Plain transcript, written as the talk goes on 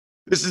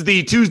This is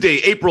the Tuesday,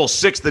 April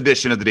 6th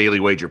edition of the Daily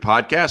Wager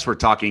podcast. We're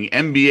talking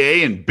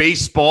NBA and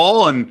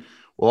baseball, and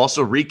we'll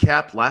also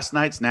recap last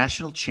night's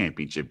national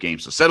championship game.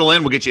 So settle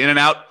in. We'll get you in and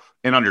out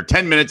in under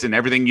 10 minutes and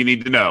everything you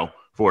need to know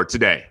for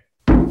today.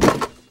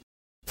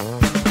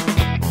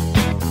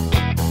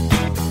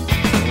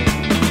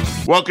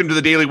 Welcome to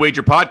the Daily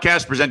Wager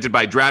podcast presented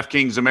by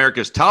DraftKings,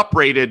 America's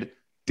top-rated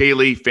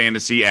daily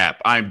fantasy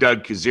app. I'm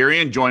Doug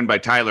Kazarian, joined by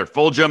Tyler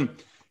Fulgham.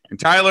 And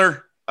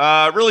Tyler,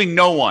 really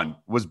no one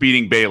was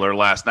beating Baylor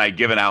last night,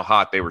 given how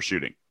hot they were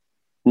shooting.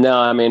 No,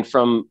 I mean,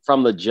 from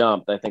the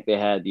jump, I think they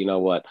had,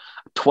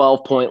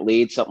 12-point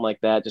lead, something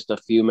like that, just a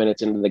few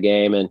minutes into the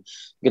game. And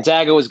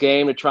Gonzaga was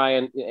game to try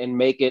and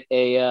make it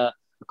a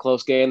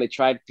close game. They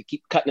tried to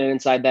keep cutting it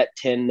inside that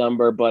 10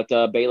 number, but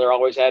Baylor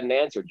always had an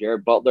answer.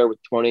 Jared Butler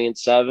with 20 and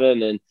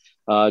 7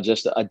 and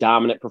just a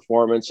dominant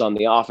performance on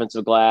the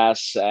offensive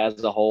glass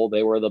as a whole.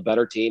 They were the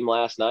better team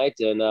last night,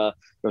 and there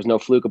was no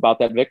fluke about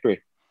that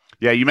victory.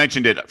 Yeah, you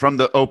mentioned it from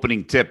the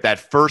opening tip, that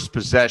first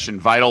possession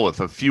vital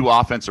with a few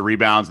offensive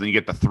rebounds, then you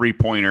get the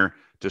three-pointer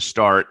to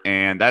start,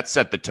 and that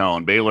set the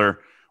tone. Baylor,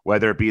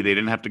 whether it be they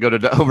didn't have to go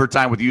to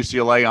overtime with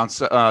UCLA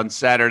on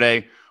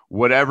Saturday,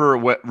 whatever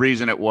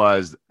reason it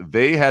was,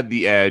 they had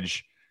the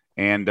edge,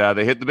 and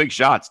they hit the big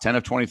shots, 10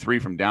 of 23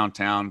 from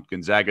downtown.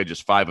 Gonzaga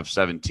just 5 of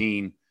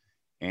 17,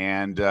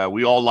 and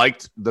we all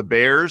liked the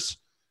Bears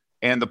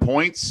and the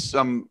points,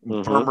 some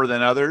firmer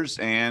than others,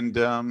 and,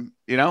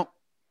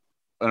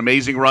 an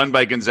amazing run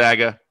by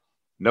Gonzaga,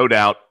 no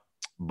doubt,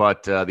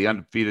 but the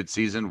undefeated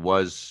season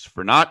was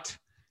for naught,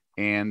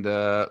 and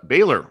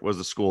Baylor was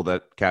the school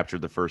that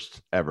captured the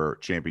first ever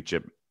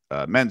championship,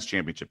 men's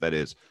championship, that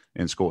is,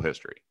 in school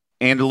history.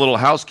 And a little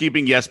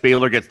housekeeping, yes,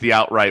 Baylor gets the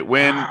outright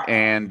win,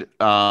 and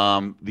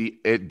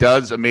it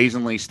does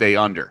amazingly stay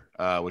under,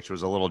 which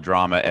was a little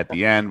drama at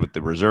the end with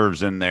the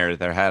reserves in there.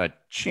 There had a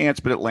chance,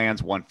 but it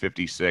lands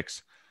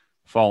 156,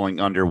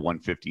 falling under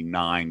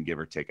 159, give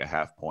or take a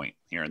half point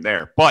here and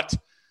there. But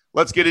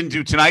let's get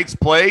into tonight's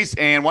plays,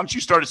 and why don't you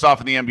start us off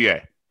in the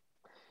NBA?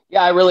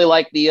 Yeah, I really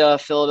like the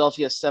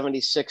Philadelphia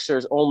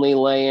 76ers only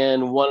laying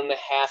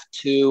 1.5,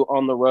 2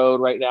 on the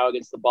road right now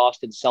against the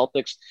Boston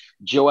Celtics.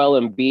 Joel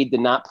Embiid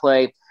did not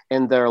play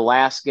in their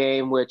last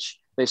game, which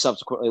they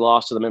subsequently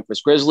lost to the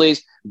Memphis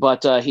Grizzlies,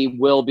 but he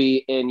will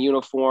be in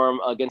uniform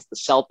against the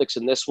Celtics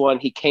in this one.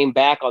 He came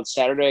back on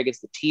Saturday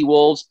against the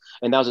T-Wolves,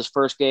 and that was his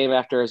first game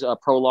after his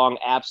prolonged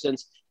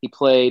absence. He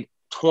played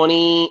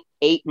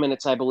 28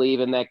 minutes, I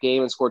believe, in that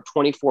game and scored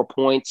 24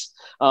 points,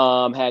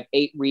 had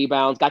 8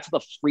 rebounds, got to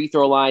the free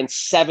throw line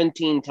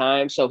 17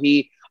 times. So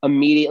he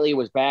immediately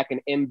was back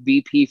in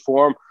MVP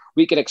form.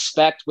 We could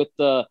expect with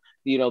the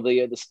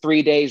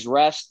 3 days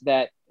rest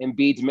that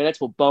Embiid's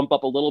minutes will bump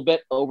up a little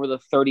bit over the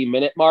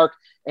 30-minute mark.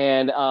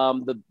 And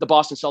the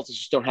Boston Celtics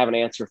just don't have an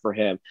answer for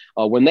him.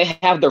 When they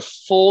have their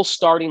full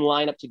starting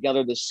lineup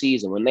together this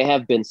season, when they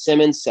have Ben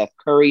Simmons, Seth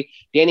Curry,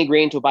 Danny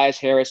Green, Tobias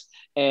Harris,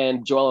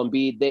 and Joel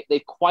Embiid,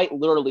 they've quite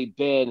literally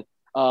been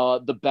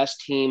the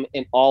best team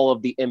in all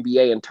of the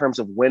NBA in terms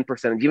of win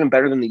percentage, even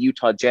better than the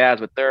Utah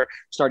Jazz with their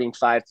starting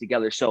 5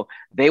 together. So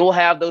they will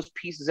have those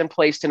pieces in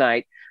place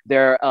tonight.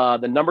 They're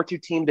the number 2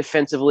 team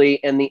defensively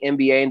in the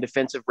NBA in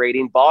defensive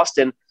rating.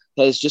 Boston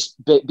has just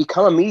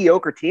become a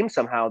mediocre team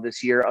somehow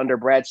this year under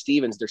Brad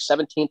Stevens. They're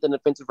 17th in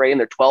defensive rating.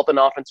 They're 12th in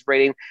offensive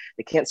rating.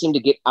 They can't seem to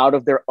get out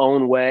of their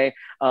own way.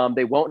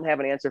 They won't have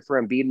an answer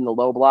for Embiid in the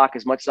low block.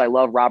 As much as I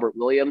love Robert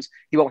Williams,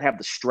 he won't have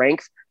the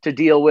strength to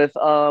deal with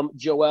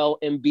Joel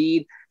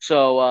Embiid.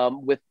 So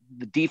with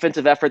the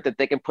defensive effort that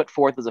they can put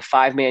forth as a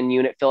 5-man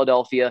unit,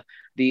 Philadelphia,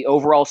 the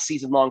overall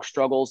season-long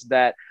struggles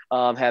that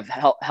have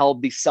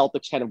held the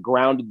Celtics kind of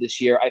grounded this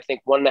year, I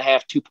think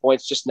 1.5, 2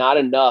 points, just not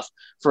enough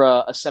for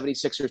a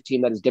 76ers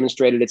team that has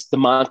demonstrated it's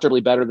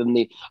demonstrably better than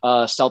the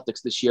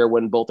Celtics this year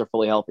when both are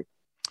fully healthy.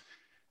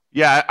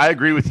 Yeah, I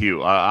agree with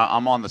you.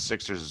 I'm on the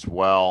Sixers as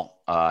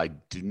well. I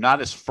do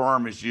not as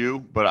firm as you,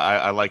 but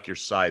I like your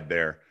side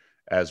there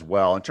as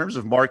well. In terms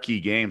of marquee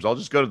games, I'll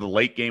just go to the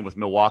late game with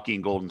Milwaukee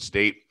and Golden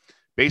State.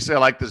 Basically, I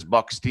like this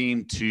Bucks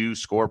team to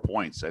score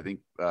points. I think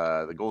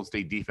the Golden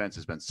State defense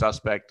has been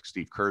suspect.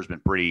 Steve Kerr's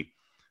been pretty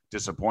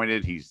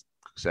disappointed. He's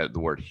said the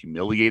word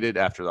humiliated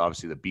after,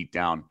 obviously, the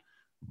beatdown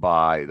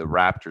by the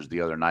Raptors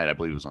the other night. I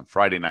believe it was on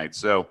Friday night.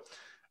 So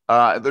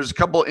there's a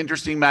couple of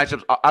interesting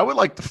matchups. I would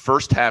like the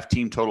first half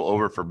team total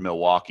over for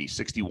Milwaukee.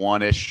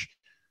 61-ish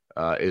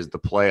is the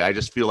play. I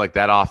just feel like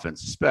that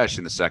offense,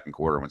 especially in the second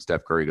quarter when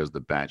Steph Curry goes to the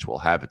bench, will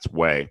have its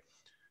way.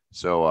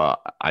 So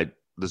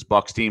this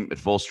Bucks team at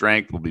full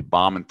strength will be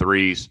bombing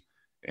threes,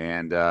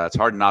 and it's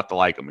hard not to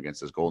like them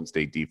against this Golden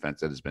State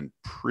defense that has been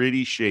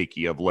pretty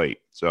shaky of late.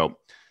 So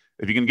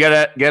if you can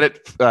get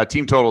it,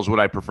 team totals would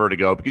I prefer to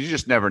go because you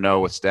just never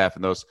know with Steph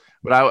and those.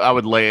 But I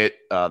would lay it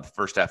the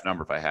first half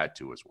number if I had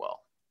to as well.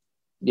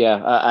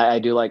 Yeah, I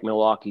do like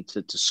Milwaukee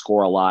to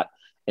score a lot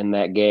in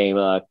that game.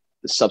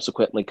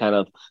 subsequently kind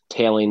of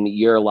tailing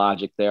your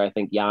logic there. I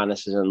think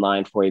Giannis is in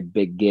line for a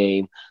big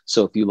game.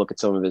 So if you look at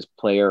some of his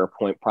player or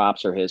point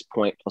props or his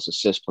point plus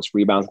assist plus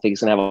rebounds, I think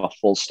he's going to have a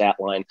full stat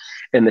line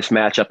in this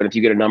matchup. And if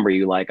you get a number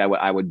you like,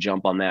 I would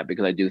jump on that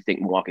because I do think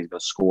Milwaukee's going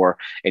to score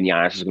and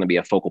Giannis is going to be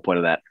a focal point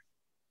of that.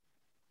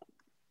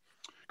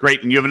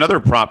 Great. And you have another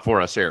prop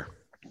for us here.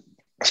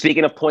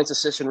 Speaking of points,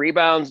 assists, and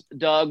rebounds,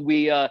 Doug,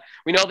 we know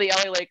the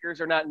LA Lakers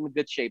are not in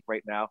good shape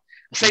right now.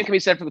 The same can be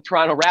said for the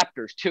Toronto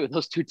Raptors too.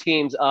 Those two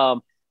teams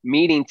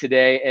meeting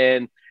today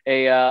in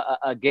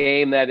a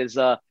game that is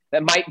that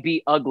might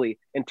be ugly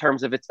in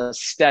terms of its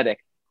aesthetic.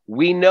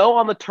 We know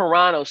on the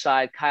Toronto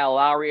side, Kyle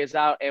Lowry is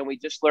out, and we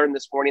just learned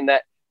this morning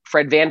that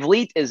Fred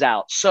VanVleet is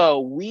out. So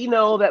we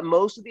know that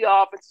most of the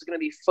offense is going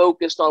to be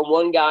focused on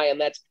one guy,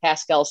 and that's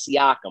Pascal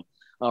Siakam.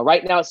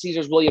 Right now, it's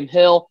Caesars William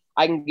Hill.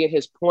 I can get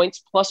his points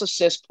plus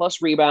assists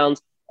plus rebounds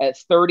at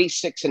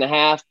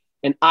 36.5,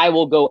 and I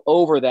will go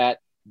over that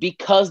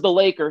because the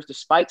Lakers,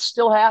 despite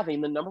still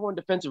having the number one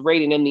defensive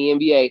rating in the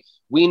NBA,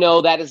 we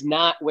know that is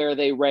not where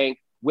they rank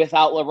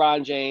without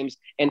LeBron James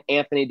and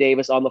Anthony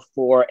Davis on the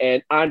floor.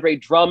 And Andre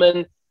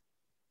Drummond,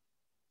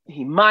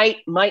 he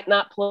might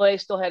not play.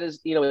 Still had his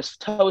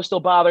toe still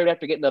bothered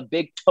after getting a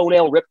big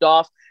toenail ripped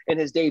off in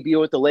his debut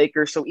with the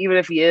Lakers. So even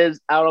if he is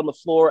out on the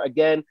floor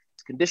again,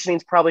 his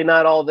conditioning's probably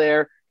not all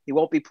there. He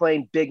won't be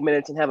playing big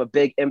minutes and have a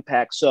big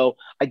impact. So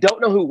I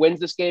don't know who wins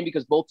this game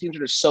because both teams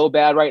are just so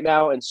bad right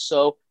now and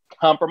so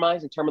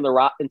compromised in terms of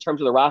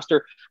the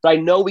roster. But I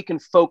know we can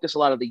focus a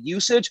lot of the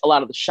usage, a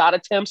lot of the shot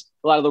attempts,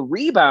 a lot of the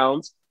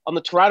rebounds on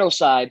the Toronto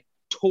side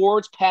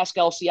towards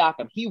Pascal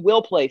Siakam. He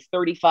will play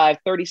 35,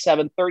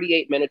 37,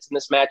 38 minutes in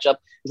this matchup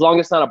as long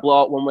as it's not a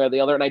blowout one way or the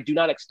other. And I do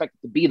not expect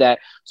it to be that.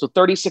 So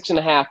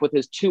 36.5 with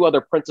his two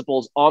other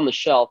principals on the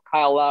shelf,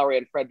 Kyle Lowry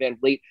and Fred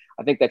VanVleet.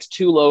 I think that's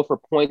too low for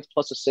points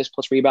plus assists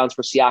plus rebounds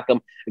for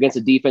Siakam against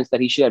a defense that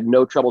he should have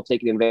no trouble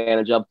taking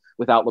advantage of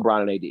without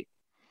LeBron and AD.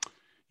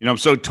 I'm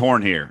so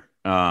torn here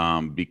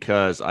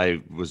because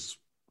I was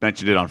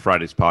mentioned it on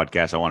Friday's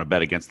podcast. I want to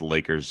bet against the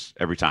Lakers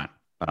every time.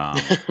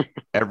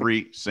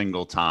 Every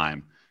single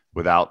time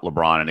without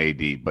LeBron and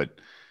AD. But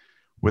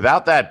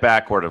without that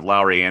backcourt of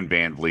Lowry and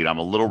VanVleet, I'm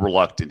a little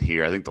reluctant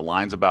here. I think the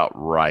line's about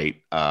right.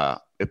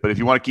 But if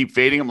you want to keep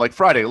fading them, like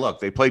Friday, look,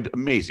 they played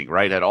amazing,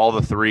 right? Had all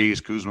the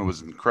threes. Kuzma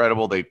was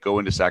incredible. They go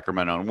into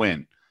Sacramento and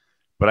win.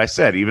 But I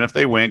said, even if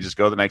they win, just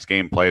go to the next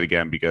game, play it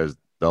again because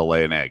they'll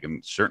lay an egg.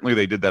 And certainly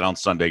they did that on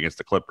Sunday against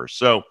the Clippers.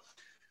 So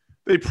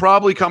they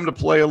probably come to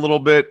play a little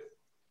bit.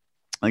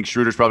 I think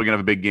Schroeder's probably going to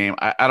have a big game.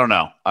 I don't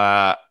know.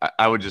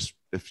 I would just,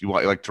 if you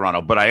want, like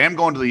Toronto. But I am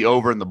going to the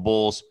over in the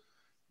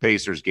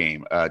Bulls-Pacers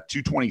game.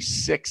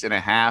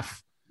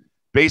 226.5.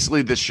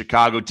 Basically, this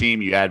Chicago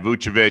team, you add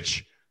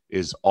Vucevic,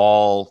 is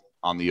all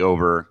on the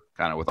over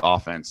kind of with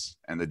offense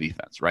and the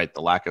defense, right?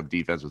 The lack of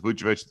defense with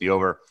Vucevic, the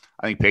over.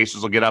 I think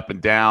Pacers will get up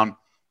and down, a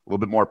little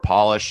bit more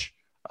polish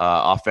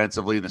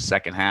offensively in the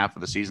second half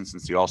of the season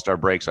since the All-Star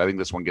break. So I think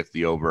this one gets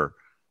the over.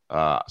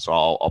 So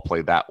I'll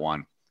play that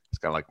one. It's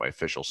kind of like my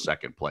official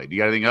second play. Do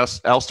you got anything else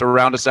to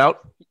round us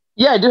out?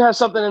 Yeah, I do have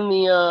something in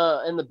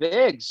the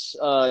bigs,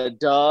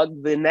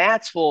 Doug. The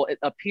Nats will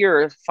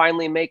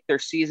finally make their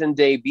season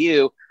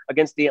debut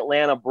against the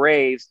Atlanta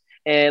Braves,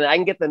 and I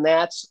can get the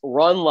Nats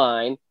run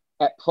line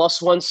at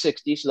plus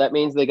 160. So that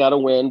means they got to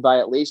win by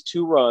at least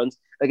 2 runs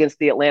against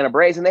the Atlanta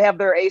Braves, and they have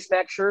their ace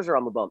Max Scherzer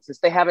on the bump since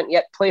they haven't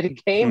yet played a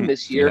game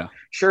this year. Yeah.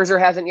 Scherzer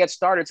hasn't yet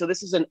started, so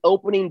this is an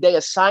opening day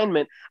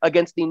assignment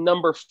against the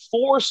number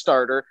 4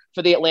 starter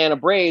for the Atlanta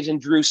Braves and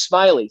Drew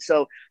Smyly.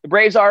 So the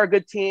Braves are a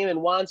good team, and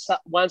Juan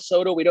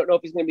Soto, we don't know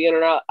if he's going to be in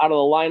or out of the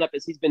lineup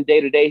as he's been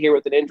day-to-day here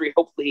with an injury.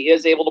 Hopefully he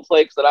is able to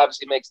play because that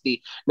obviously makes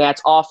the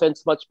Nats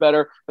offense much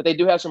better, but they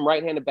do have some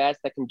right-handed bats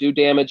that can do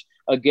damage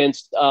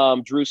against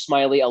Drew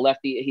Smyly, a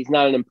lefty. He's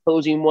not an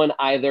imposing one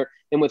either.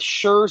 And with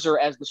Scherzer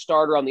as the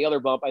starter on the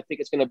other bump, I think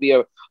it's going to be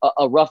a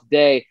rough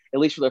day, at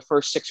least for the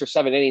first 6 or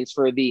 7 innings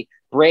for the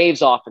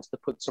Braves offense to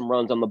put some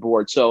runs on the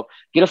board. So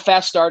get a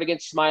fast start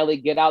against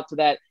Smyly, get out to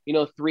that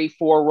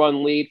 3-4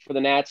 run lead for the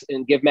Nats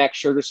and give Max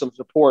Scherzer some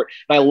support.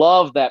 And I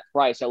love that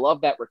price. I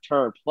love that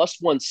return. Plus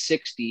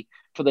 160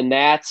 for the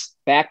Nats,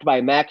 backed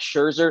by Max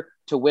Scherzer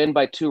to win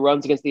by 2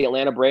 runs against the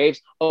Atlanta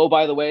Braves. Oh,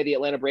 by the way, the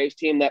Atlanta Braves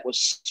team that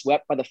was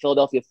swept by the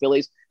Philadelphia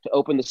Phillies to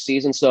open the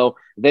season. So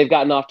they've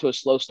gotten off to a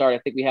slow start. I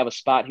think we have a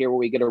spot here where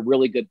we get a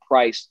really good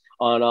price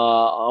on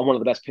one of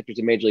the best pitchers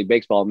in Major League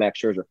Baseball, Max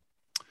Scherzer.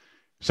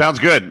 Sounds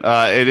good.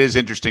 It is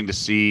interesting to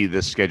see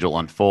this schedule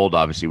unfold.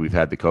 Obviously, we've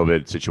had the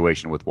COVID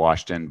situation with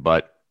Washington,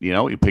 but,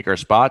 you pick our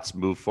spots,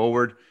 move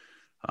forward.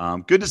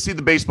 Good to see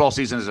the baseball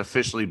season is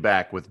officially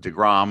back with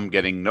DeGrom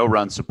getting no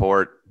run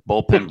support,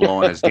 bullpen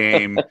blowing his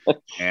game,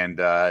 and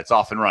it's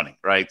off and running,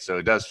 right? So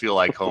it does feel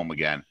like home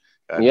again.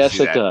 Yes,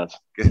 it does.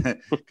 Because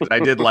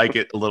I did like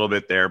it a little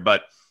bit there,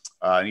 but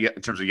in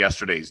terms of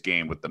yesterday's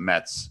game with the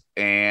Mets.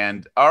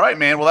 And all right,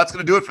 man, well, that's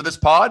going to do it for this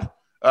pod.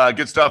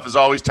 Good stuff as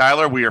always,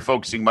 Tyler. We are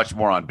focusing much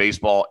more on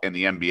baseball and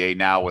the NBA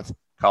now with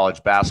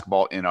college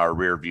basketball in our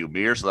rearview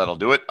mirror. So that'll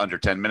do it under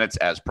 10 minutes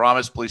as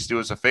promised. Please do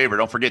us a favor.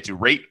 Don't forget to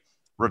rate,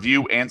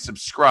 review, and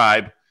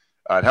subscribe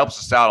It helps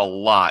us out a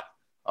lot.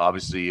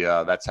 Obviously,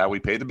 that's how we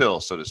pay the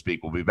bills, so to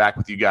speak. We'll be back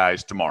with you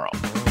guys tomorrow.